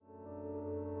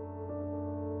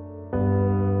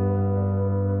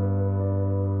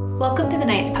Welcome to the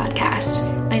Knights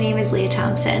Podcast. My name is Leah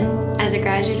Thompson. As a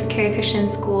graduate of Cary Christian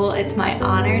School, it's my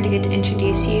honor to get to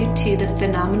introduce you to the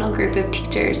phenomenal group of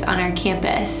teachers on our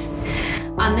campus.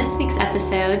 On this week's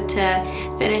episode,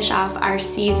 to finish off our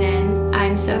season,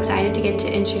 I'm so excited to get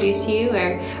to introduce you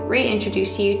or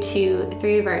reintroduce you to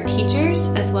three of our teachers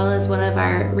as well as one of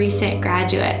our recent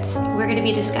graduates. We're going to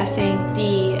be discussing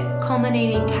the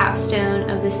culminating capstone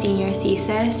of the senior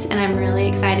thesis, and I'm really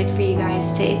excited for you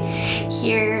guys to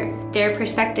hear their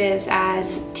perspectives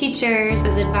as teachers,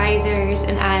 as advisors,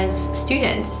 and as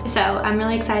students. So I'm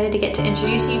really excited to get to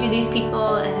introduce you to these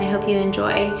people, and I hope you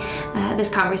enjoy this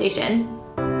conversation.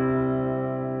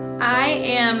 I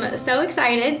am so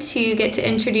excited to get to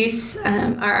introduce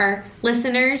our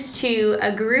listeners to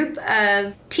a group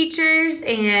of teachers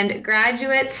and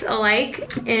graduates alike.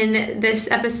 In this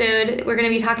episode, we're going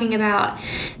to be talking about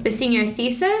the senior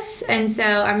thesis, and so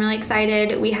I'm really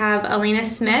excited. We have Elena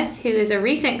Smith, who is a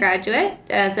recent graduate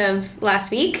as of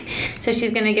last week, so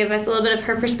she's going to give us a little bit of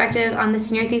her perspective on the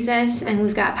senior thesis, and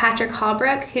we've got Patrick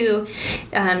Hallbrook, who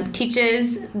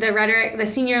teaches the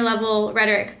senior level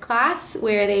rhetoric class,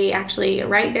 where they actually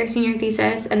write their senior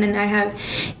thesis, and then I have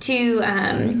two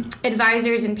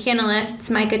advisors and panelists,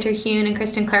 Micah Terhune and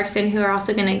Kristen Clarkson, who are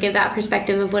also going to give that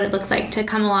perspective of what it looks like to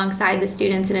come alongside the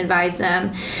students and advise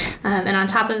them. And on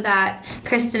top of that,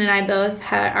 Kristen and I both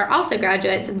are also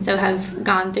graduates, and so have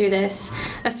gone through this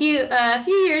a few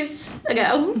years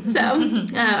ago. So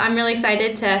I'm really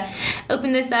excited to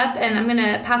open this up, and I'm going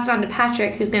to pass it on to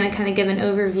Patrick, who's going to kind of give an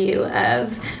overview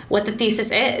of what the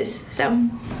thesis is. So.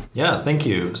 Yeah, thank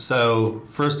you. So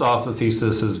first off, the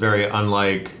thesis is very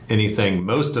unlike anything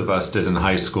most of us did in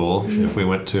high school. If we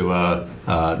went to a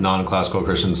non-classical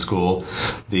Christian school,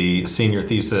 the senior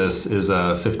thesis is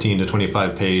a 15 to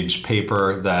 25 page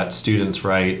paper that students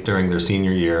write during their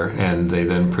senior year, and they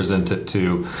then present it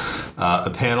to a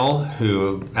panel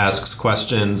who asks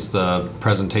questions. The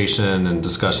presentation and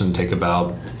discussion take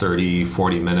about 30,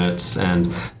 40 minutes.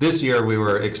 And this year we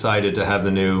were excited to have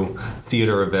the new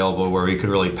theater available where we could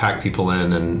really pack people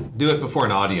in and do it before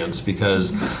an audience,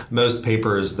 because most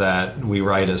papers that we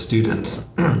write as students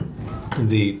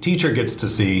the teacher gets to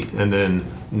see, and then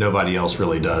nobody else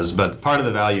really does. But part of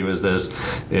the value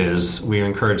is we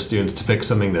encourage students to pick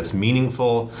something that's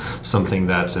meaningful, something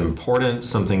that's important,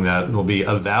 something that will be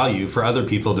of value for other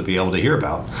people to be able to hear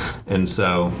about. And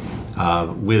so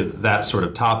with that sort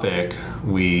of topic,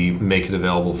 we make it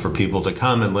available for people to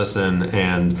come and listen,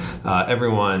 and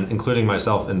everyone, including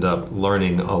myself, end up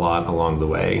learning a lot along the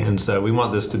way. And so we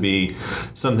want this to be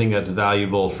something that's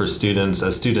valuable for students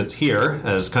as students here,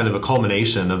 as kind of a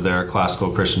culmination of their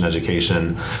classical Christian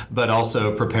education, but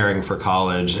also preparing for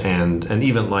college and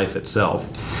even life itself.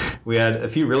 We had a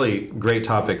few really great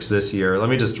topics this year. Let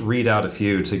me just read out a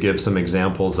few to give some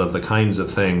examples of the kinds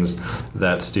of things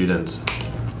that students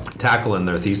tackle in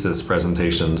their thesis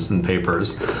presentations and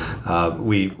papers.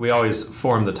 We always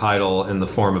form the title in the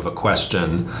form of a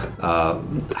question.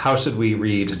 How should we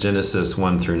read Genesis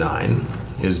 1 through 9?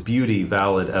 Is beauty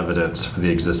valid evidence for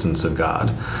the existence of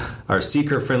God? Are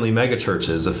seeker-friendly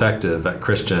megachurches effective at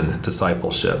Christian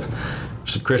discipleship?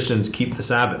 Should Christians keep the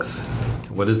Sabbath?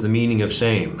 What is the meaning of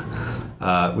shame?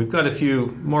 We've got a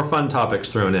few more fun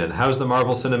topics thrown in. How's the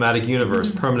Marvel Cinematic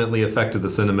Universe permanently affected the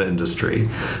cinema industry?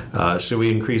 Should we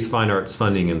increase fine arts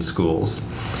funding in schools?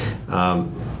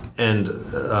 And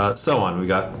so on. We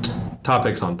got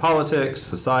topics on politics,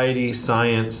 society,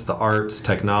 science, the arts,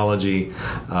 technology,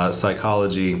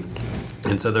 psychology.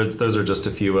 And so those are just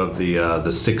a few of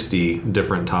the 60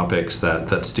 different topics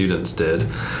that students did.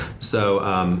 So,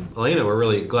 Elena, we're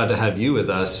really glad to have you with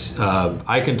us.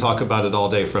 I can talk about it all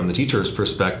day from the teacher's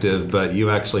perspective, but you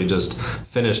actually just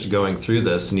finished going through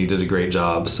this, and you did a great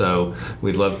job. So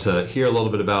we'd love to hear a little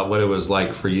bit about what it was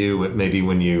like for you, maybe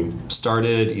when you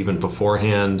started, even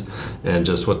beforehand, and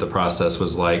just what the process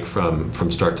was like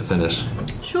from start to finish.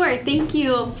 Sure. Thank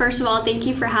you. First of all, thank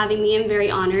you for having me. I'm very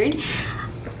honored.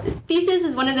 Thesis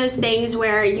is one of those things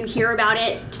where you hear about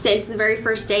it since the very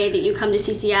first day that you come to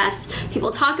CCS. People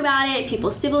talk about it,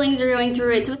 people's siblings are going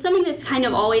through it, so it's something that's kind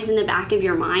of always in the back of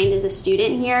your mind as a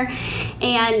student here.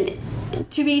 And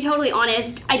to be totally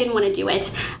honest, I didn't want to do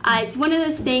it. It's one of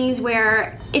those things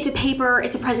where it's a paper,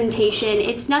 it's a presentation,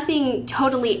 it's nothing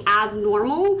totally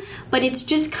abnormal, but it's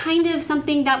just kind of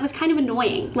something that was kind of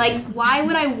annoying. Like, why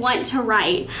would I want to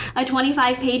write a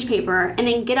 25-page paper and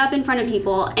then get up in front of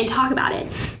people and talk about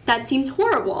it? that seems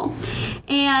horrible.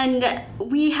 And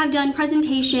we have done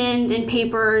presentations and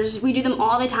papers. We do them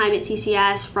all the time at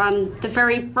CCS. From the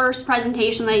very first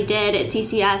presentation that I did at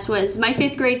CCS was my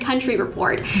 5th grade country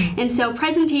report. And so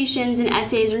presentations and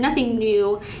essays are nothing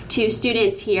new to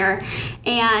students here.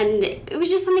 And it was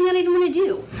just something that I didn't want to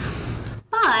do.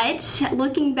 But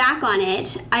looking back on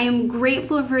it, I am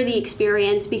grateful for the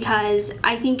experience because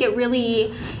I think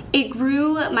it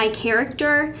grew my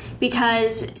character,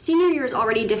 because senior year is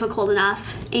already difficult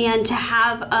enough, and to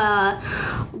have a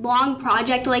long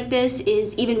project like this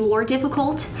is even more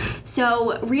difficult.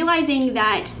 So realizing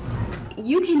that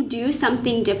you can do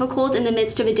something difficult in the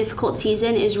midst of a difficult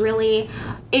season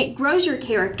it grows your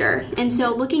character. And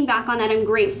so looking back on that, I'm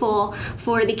grateful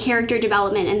for the character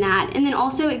development in that. And then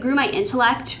also it grew my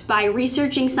intellect by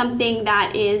researching something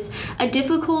that is a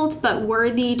difficult but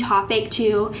worthy topic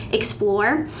to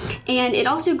explore. And it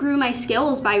also grew my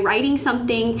skills by writing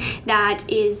something that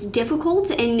is difficult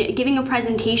and giving a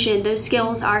presentation. Those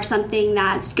skills are something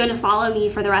that's going to follow me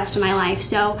for the rest of my life.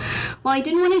 So while I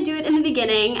didn't want to do it in the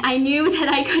beginning, I knew that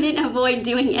I couldn't avoid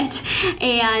doing it.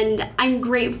 And I'm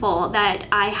grateful that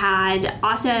I had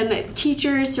awesome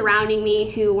teachers surrounding me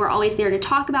who were always there to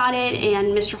talk about it,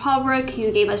 and Mr. Holbrook,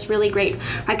 who gave us really great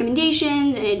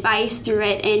recommendations and advice through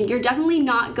it. And you're definitely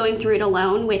not going through it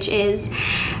alone, which is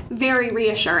very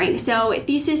reassuring. So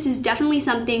thesis is definitely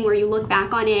something where you look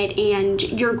back on it and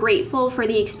you're grateful for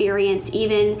the experience,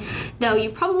 even though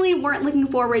you probably weren't looking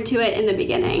forward to it in the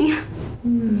beginning.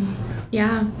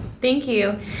 Yeah, thank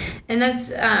you. And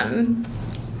that's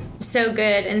so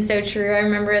good and so true. I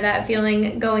remember that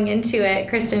feeling going into it,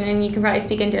 Kristen, and you can probably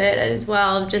speak into it as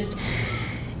well. Just,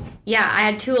 yeah, I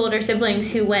had 2 older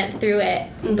siblings who went through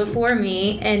it before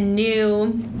me and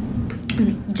knew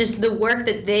just the work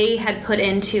that they had put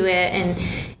into it. And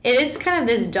it is kind of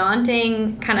this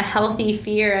daunting, kind of healthy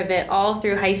fear of it all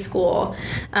through high school.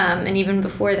 And even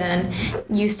before then,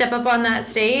 you step up on that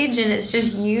stage and it's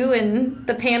just you and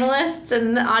the panelists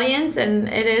and the audience. And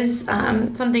it is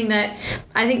something that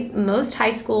I think most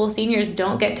high school seniors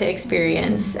don't get to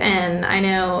experience. And I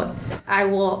know I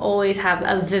will always have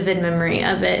a vivid memory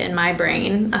of it in my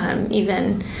brain,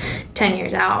 even 10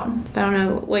 years out. I don't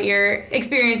know what your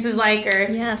experience was like,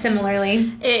 or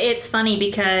similarly. It's funny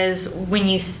because when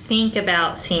you think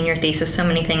about senior thesis, so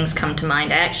many things come to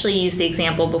mind. I actually use the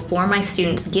example before my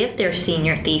students give their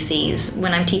senior theses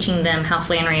when I'm teaching them how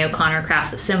Flannery O'Connor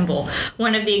crafts a symbol.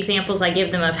 One of the examples I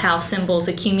give them of how symbols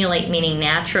accumulate meaning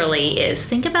naturally is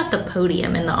think about the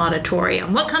podium in the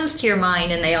auditorium. What comes to your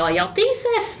mind? And they all yell,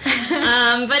 thesis!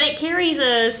 But it carries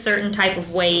a certain type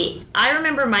of weight. I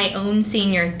remember my own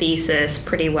senior thesis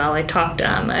pretty well. I talked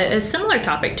a similar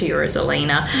topic to yours,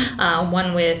 Elena,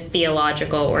 one with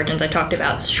theological origins. I talked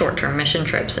about short-term mission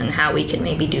trips and how we could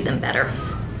maybe do them better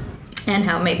and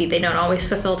how maybe they don't always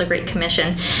fulfill the Great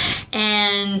Commission.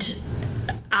 And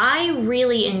I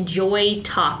really enjoy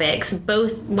topics,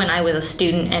 both when I was a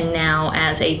student and now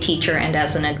as a teacher and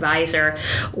as an advisor,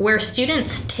 where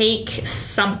students take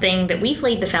something that we've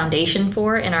laid the foundation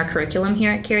for in our curriculum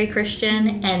here at Cary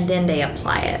Christian, and then they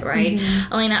apply it, right?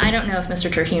 Mm-hmm. Elena, I don't know if Mr.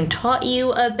 Terhune taught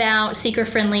you about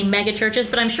seeker-friendly megachurches,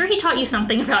 but I'm sure he taught you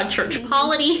something about church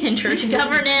polity and church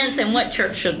governance and what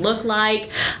church should look like.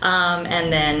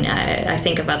 And then I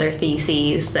think of other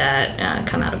theses that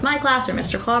come out of my class or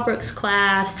Mr. Holbrook's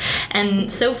class.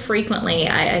 And so frequently,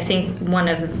 I think one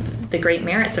of the great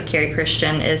merits of Cary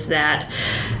Christian is that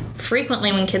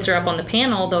frequently when kids are up on the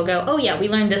panel, they'll go, oh yeah, we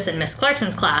learned this in Miss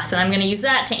Clarkson's class, and I'm going to use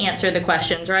that to answer the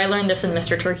questions, or I learned this in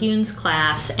Mr. Terhune's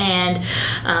class. And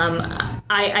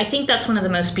I think that's one of the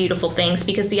most beautiful things,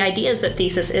 because the idea is that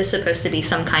thesis is supposed to be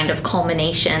some kind of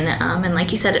culmination. And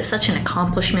like you said, it's such an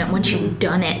accomplishment once you've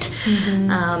done it.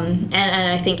 Mm-hmm.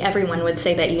 And I think everyone would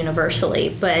say that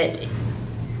universally, but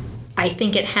I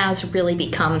think it has really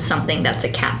become something that's a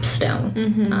capstone.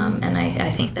 Mm-hmm. And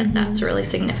I think that that's really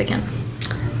significant.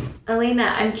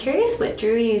 Elena, I'm curious what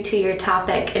drew you to your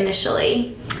topic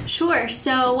initially. Sure.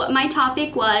 So my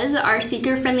topic was, are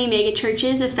seeker-friendly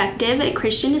megachurches effective at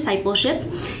Christian discipleship?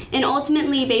 And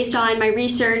ultimately, based on my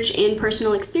research and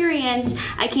personal experience,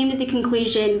 I came to the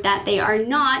conclusion that they are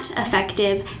not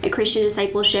effective at Christian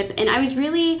discipleship. And I was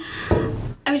really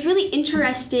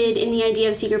interested in the idea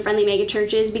of seeker-friendly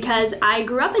megachurches because I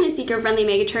grew up in a seeker-friendly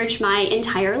megachurch my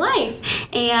entire life.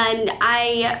 And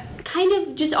I kind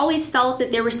of just always felt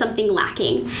that there was something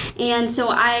lacking. And so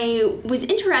I was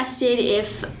interested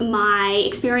if my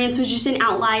experience was just an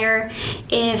outlier,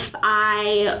 if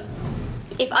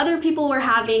if other people were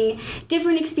having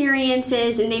different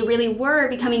experiences and they really were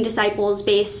becoming disciples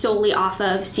based solely off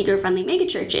of seeker-friendly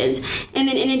megachurches. And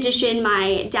then in addition,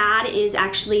 my dad is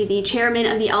actually the chairman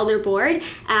of the elder board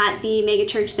at the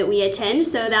megachurch that we attend,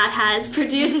 so that has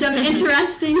produced some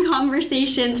interesting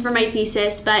conversations for my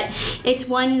thesis, but it's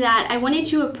one that I wanted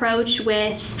to approach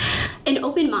with an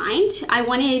open mind. I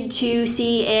wanted to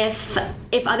see if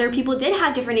other people did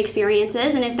have different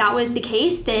experiences, and if that was the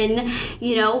case, then,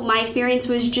 you know, my experience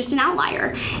was just an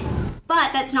outlier.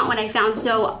 But that's not what I found.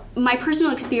 So my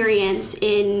personal experience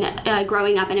in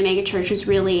growing up in a megachurch was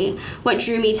really what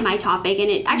drew me to my topic. And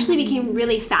it actually became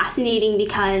really fascinating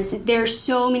because there's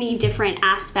so many different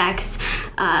aspects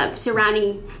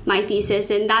surrounding my thesis.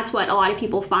 And that's what a lot of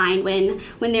people find when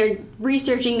they're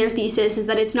researching their thesis, is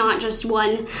that it's not just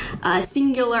one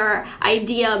singular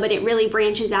idea, but it really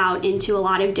branches out into a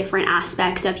lot of different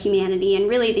aspects of humanity. And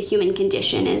really the human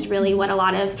condition is really what a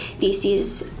lot of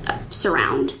theses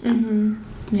surround. So.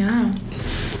 Yeah.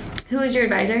 Who was your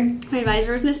advisor? My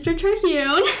advisor was Mr.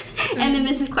 Terhune, and then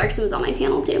Mrs. Clarkson was on my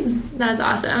panel too. That's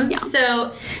awesome. Yeah.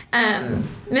 So,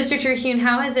 Mr. Terhune,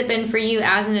 how has it been for you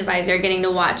as an advisor getting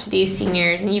to watch these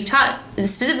seniors? And you've taught,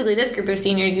 specifically this group of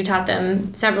seniors, you taught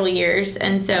them several years.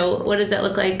 And so what does it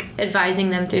look like advising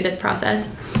them through this process?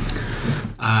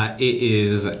 It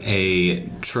is a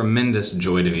tremendous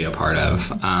joy to be a part of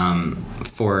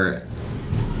for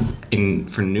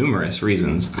numerous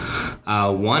reasons.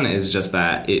 One is just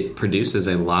that it produces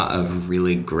a lot of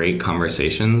really great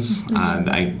conversations.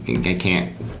 I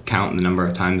can't count the number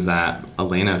of times that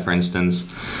Elena, for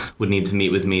instance, would need to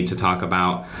meet with me to talk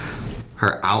about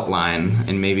her outline,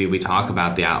 and maybe we talk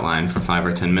about the outline for 5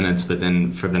 or 10 minutes, but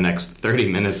then for the next 30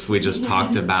 minutes we just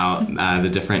talked about the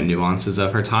different nuances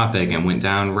of her topic and went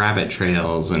down rabbit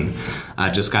trails and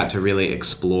just got to really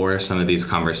explore some of these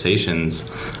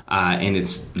conversations, and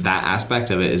it's that aspect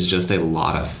of it is just a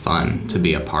lot of fun to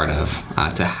be a part of,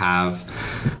 to have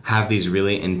these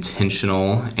really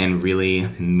intentional and really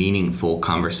meaningful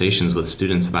conversations with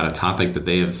students about a topic that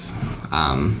they have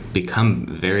become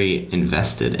very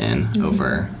invested in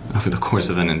over the course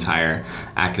of an entire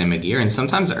academic year, and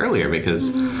sometimes earlier,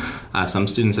 because some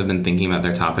students have been thinking about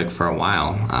their topic for a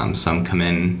while. Some come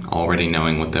in already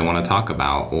knowing what they want to talk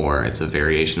about, or it's a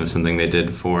variation of something they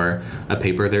did for a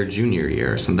paper their junior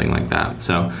year or something like that.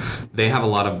 So they have a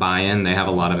lot of buy-in, they have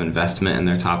a lot of investment in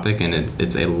their topic, and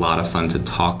it's a lot of fun to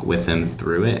talk with them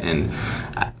through it. And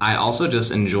I also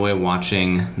just enjoy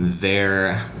watching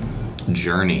their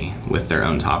journey with their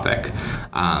own topic.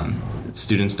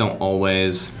 Students don't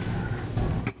always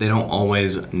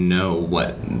know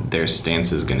what their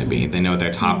stance is going to be. They know what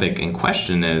their topic in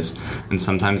question is, and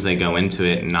sometimes they go into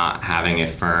it not having a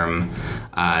firm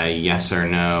yes or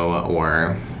no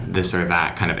or this or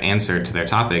that kind of answer to their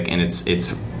topic, and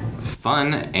it's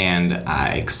fun and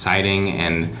exciting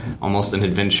and almost an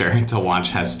adventure to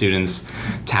watch as students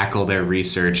tackle their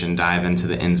research and dive into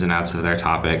the ins and outs of their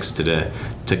topics to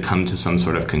come to some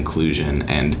sort of conclusion.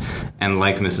 And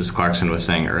like Mrs. Clarkson was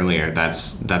saying earlier,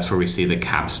 that's where we see the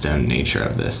capstone nature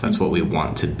of this. That's what we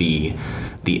want to be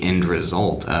the end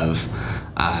result of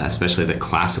especially the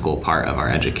classical part of our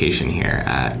education here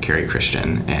at Cary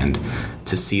Christian. And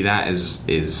to see that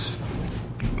is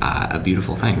a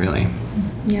beautiful thing, really.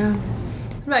 Yeah.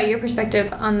 What about your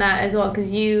perspective on that as well?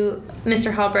 Because you,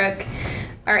 Mr. Hallbrook,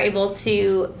 are able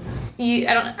to. Do you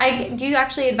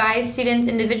actually advise students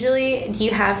individually? Do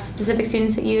you have specific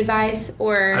students that you advise,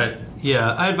 or?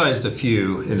 I advised a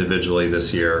few individually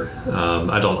this year.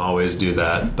 I don't always do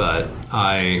that, but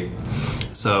my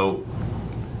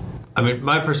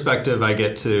perspective, I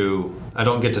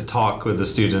don't get to talk with the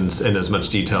students in as much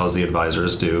detail as the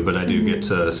advisors do, but I do get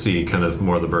to see kind of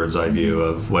more the bird's eye view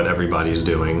of what everybody's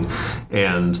doing.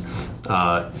 And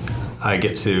I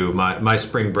get to, my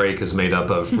spring break is made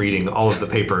up of reading all of the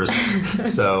papers.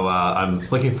 So I'm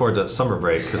looking forward to summer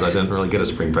break because I didn't really get a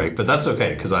spring break, but that's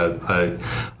okay because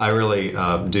I really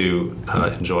do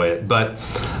enjoy it. But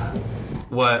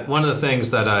one of the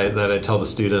things that I tell the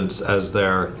students as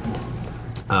they're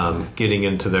getting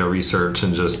into their research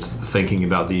and just thinking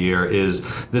about the year is,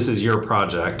 this is your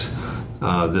project.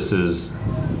 This is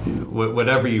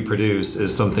whatever you produce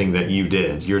is something that you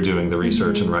did. You're doing the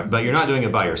research but you're not doing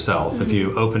it by yourself. If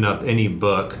you open up any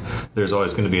book, there's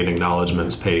always going to be an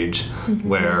acknowledgments page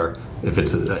where if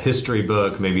it's a history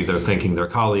book, maybe they're thanking their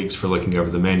colleagues for looking over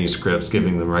the manuscripts,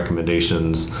 giving them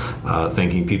recommendations,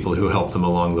 thanking people who helped them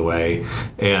along the way.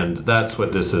 And that's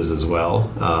what this is as well.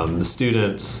 The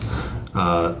students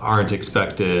aren't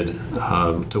expected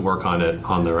to work on it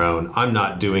on their own. I'm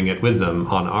not doing it with them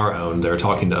on our own. They're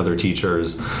talking to other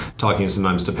teachers, talking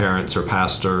sometimes to parents or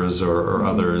pastors or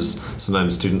others.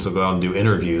 Sometimes students will go out and do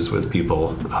interviews with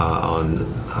people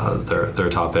on their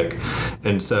topic.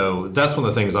 And so that's one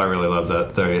of the things I really love,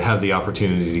 that they have the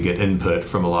opportunity to get input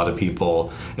from a lot of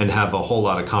people and have a whole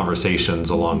lot of conversations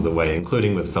along the way,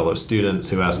 including with fellow students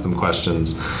who ask them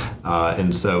questions.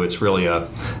 And so it's really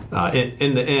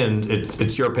in the end,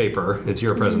 it's your paper, it's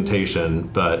your presentation,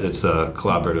 but it's a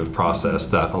collaborative process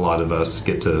that a lot of us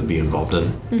get to be involved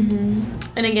in.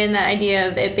 And again, that idea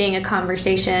of it being a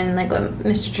conversation, like what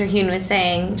Mr. Terhune was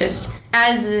saying, just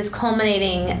as this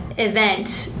culminating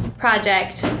event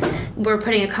project, we're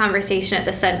putting a conversation at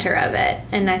the center of it.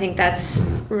 And I think that's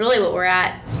really what we're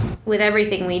at with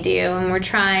everything we do, and we're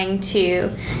trying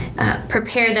to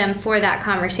prepare them for that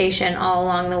conversation all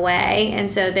along the way. And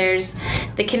so there's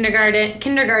the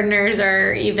kindergartners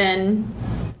are even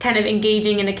kind of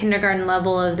engaging in a kindergarten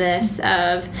level of this,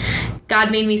 of God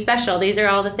made me special. These are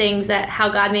all the things that how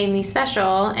God made me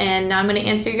special, and now I'm going to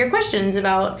answer your questions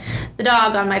about the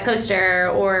dog on my poster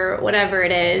or whatever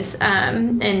it is.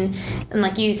 And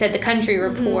like you said, the country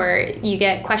report, you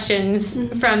get questions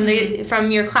from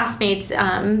your classmates,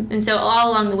 and so all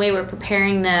along the way we're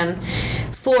preparing them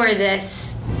for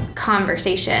this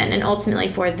conversation and ultimately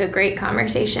for the great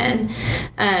conversation.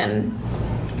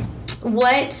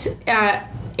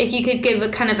 If you could give a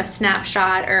kind of a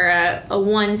snapshot or a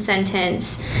one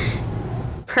sentence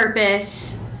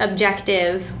purpose,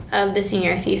 objective of the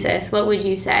senior thesis, what would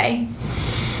you say?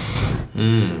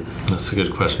 That's a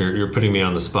good question. You're putting me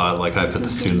on the spot like I put the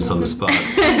students on the spot.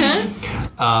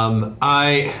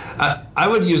 I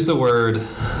would use the word,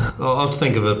 I'll have to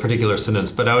think of a particular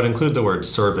sentence, but I would include the word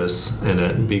service in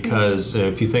it, because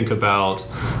if you think about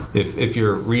if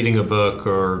you're reading a book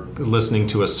or listening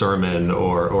to a sermon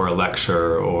or a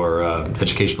lecture or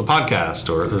educational podcast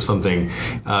or something,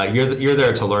 you're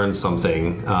there to learn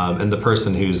something, and the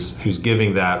person who's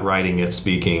giving that, writing it,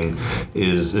 speaking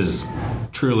is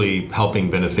truly helping,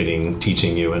 benefiting,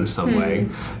 teaching you in some way.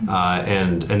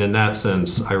 And in that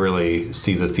sense, I really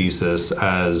see the thesis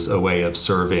as a way of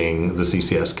serving the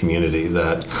CCS community,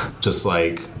 that just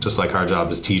like our job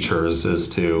as teachers is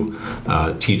to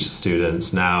teach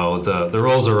students, now the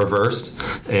roles are reversed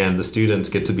and the students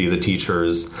get to be the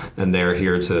teachers, and they're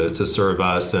here to serve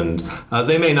us. And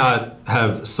they may not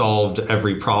have solved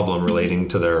every problem relating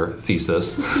to their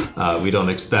thesis. We don't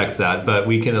expect that, but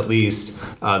we can at least,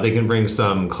 they can bring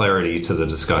some clarity to the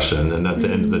discussion. And at the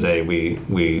end of the day,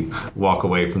 we walk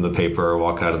away from the paper,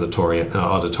 walk out of the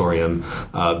auditorium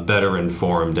better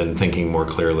informed and thinking more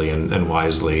clearly and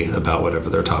wisely about whatever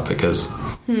their topic is.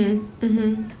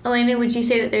 Elena, would you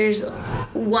say that there's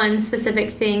one specific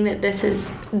thing that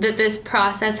this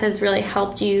process has really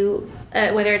helped you,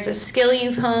 whether it's a skill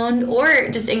you've honed or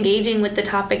just engaging with the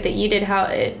topic that you did? How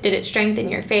did it strengthen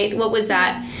your faith? What was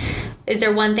that? Is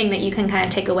there one thing that you can kind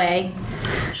of take away?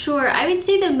 Sure. I would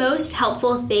say the most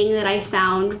helpful thing that I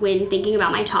found when thinking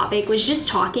about my topic was just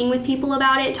talking with people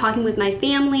about it, talking with my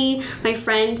family, my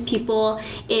friends, people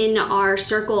in our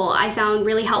circle. I found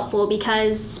really helpful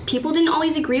because people didn't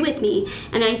always agree with me,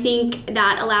 and I think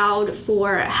that allowed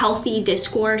for healthy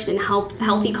discourse and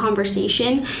healthy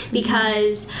conversation,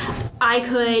 because I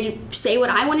could say what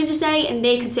I wanted to say and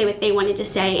they could say what they wanted to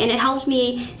say, and it helped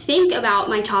me think about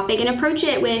my topic and approach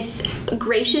it with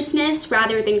graciousness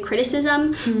rather than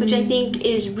criticism, which I think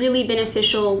is really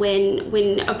beneficial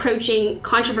when approaching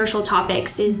controversial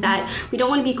topics, is that we don't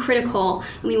want to be critical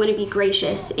and we want to be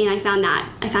gracious, and I found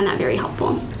that very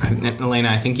helpful. Elena,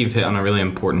 I think you've hit on a really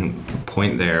important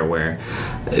point there, where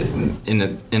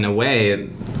in a way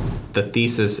the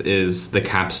thesis is the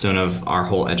capstone of our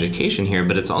whole education here,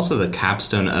 but it's also the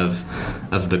capstone of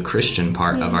the Christian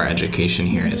part of our education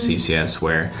here at CCS,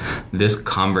 where this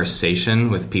conversation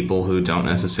with people who don't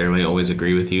necessarily always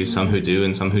agree with you, some who do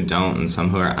and some who don't, and some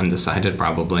who are undecided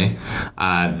probably,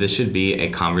 this should be a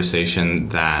conversation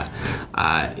that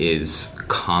is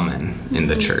common in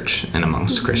the church and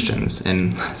amongst Christians,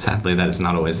 and sadly that is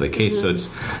not always the case. So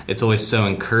it's always so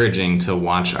encouraging to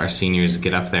watch our seniors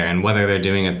get up there, and whether they're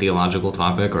doing a theological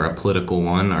topic or a political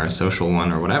one or a social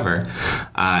one or whatever,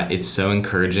 it's so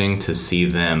encouraging to see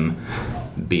them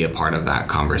be a part of that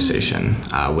conversation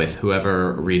with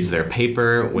whoever reads their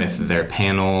paper, with their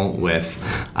panel, with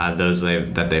those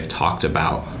that they've talked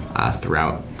about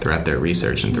throughout their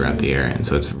research and throughout the year. And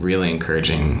so it's really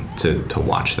encouraging to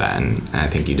watch that, and I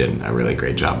think you did a really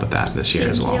great job with that this year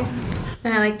as well.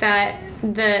 And I like that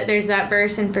there's that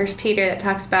verse in 1 Peter that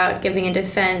talks about giving a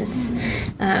defense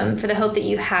for the hope that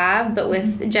you have, but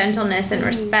with gentleness and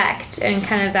respect, and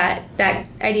kind of that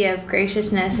idea of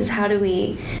graciousness is how do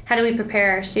we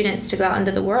prepare our students to go out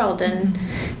into the world and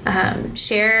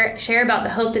share about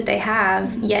the hope that they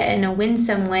have, yet in a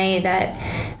winsome way that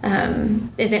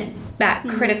isn't that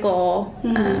critical,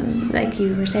 like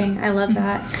you were saying. I love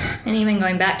that. And even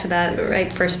going back to that,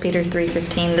 right, 1 Peter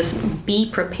 3:15, this be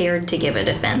prepared to give a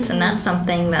defense. And that's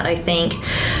something that I think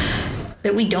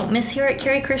that we don't miss here at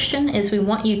Cary Christian, is we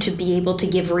want you to be able to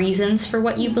give reasons for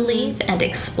what you believe and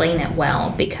explain it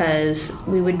well, because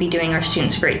we would be doing our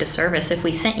students a great disservice if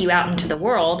we sent you out into the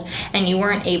world and you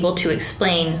weren't able to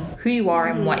explain who you are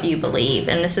and what you believe.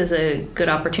 And this is a good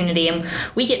opportunity, and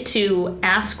we get to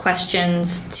ask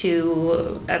questions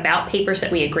about papers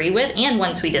that we agree with and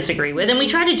ones we disagree with, and we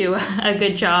try to do a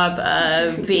good job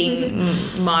of being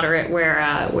moderate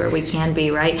where we can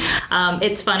be, right?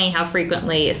 It's funny how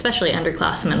frequently, especially underclassmen,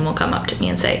 will come up to me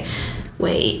and say,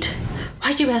 wait,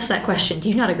 why'd you ask that question? Do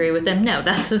you not agree with them? No,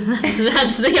 that's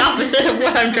the opposite of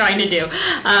what I'm trying to do.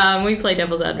 We play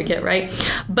devil's advocate, right?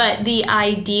 But the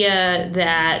idea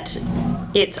that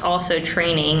it's also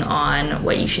training on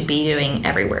what you should be doing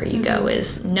everywhere you go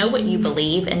is know what you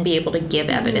believe and be able to give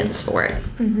evidence for it.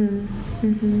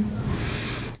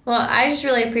 Well, I just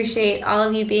really appreciate all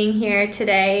of you being here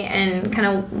today and kind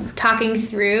of talking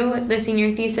through the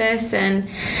senior thesis and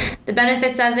the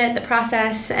benefits of it, the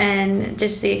process, and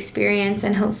just the experience.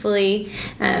 And hopefully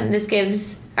this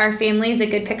gives our families a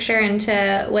good picture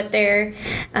into what their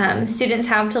students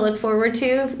have to look forward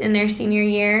to in their senior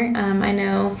year. I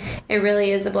know it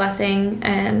really is a blessing,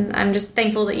 and I'm just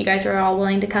thankful that you guys were all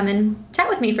willing to come and chat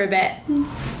with me for a bit.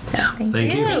 So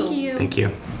Thank you. Thank you. Thank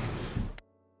you.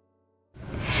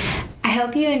 I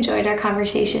hope you enjoyed our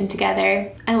conversation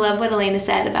together. I love what Elena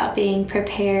said about being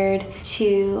prepared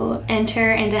to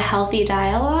enter into healthy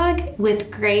dialogue with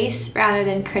grace rather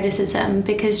than criticism,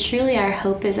 because truly our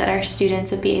hope is that our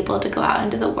students would be able to go out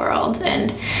into the world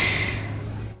and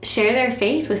share their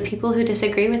faith with people who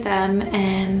disagree with them.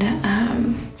 And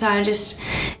so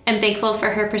I'm thankful for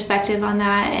her perspective on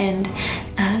that, and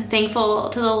thankful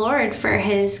to the Lord for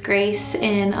his grace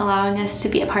in allowing us to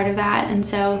be a part of that. And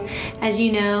so, as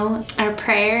you know, our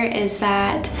prayer is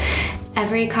that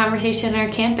every conversation on our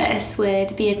campus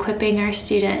would be equipping our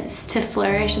students to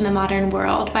flourish in the modern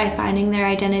world by finding their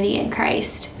identity in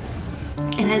Christ.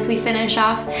 And as we finish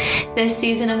off this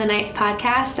season of the Knights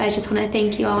podcast, I just want to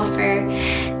thank you all for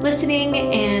listening,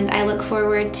 and I look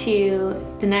forward to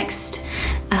the next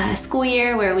school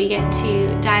year where we get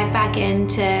to dive back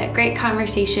into great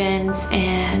conversations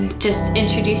and just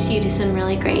introduce you to some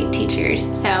really great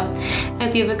teachers. So I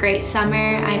hope you have a great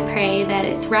summer. I pray that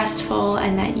it's restful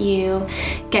and that you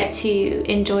get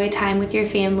to enjoy time with your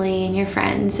family and your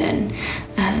friends, and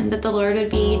that the Lord would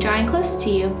be drawing close to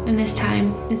you in this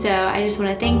time. And so I just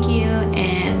want to thank you,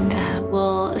 and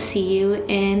we'll see you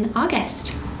in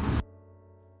August.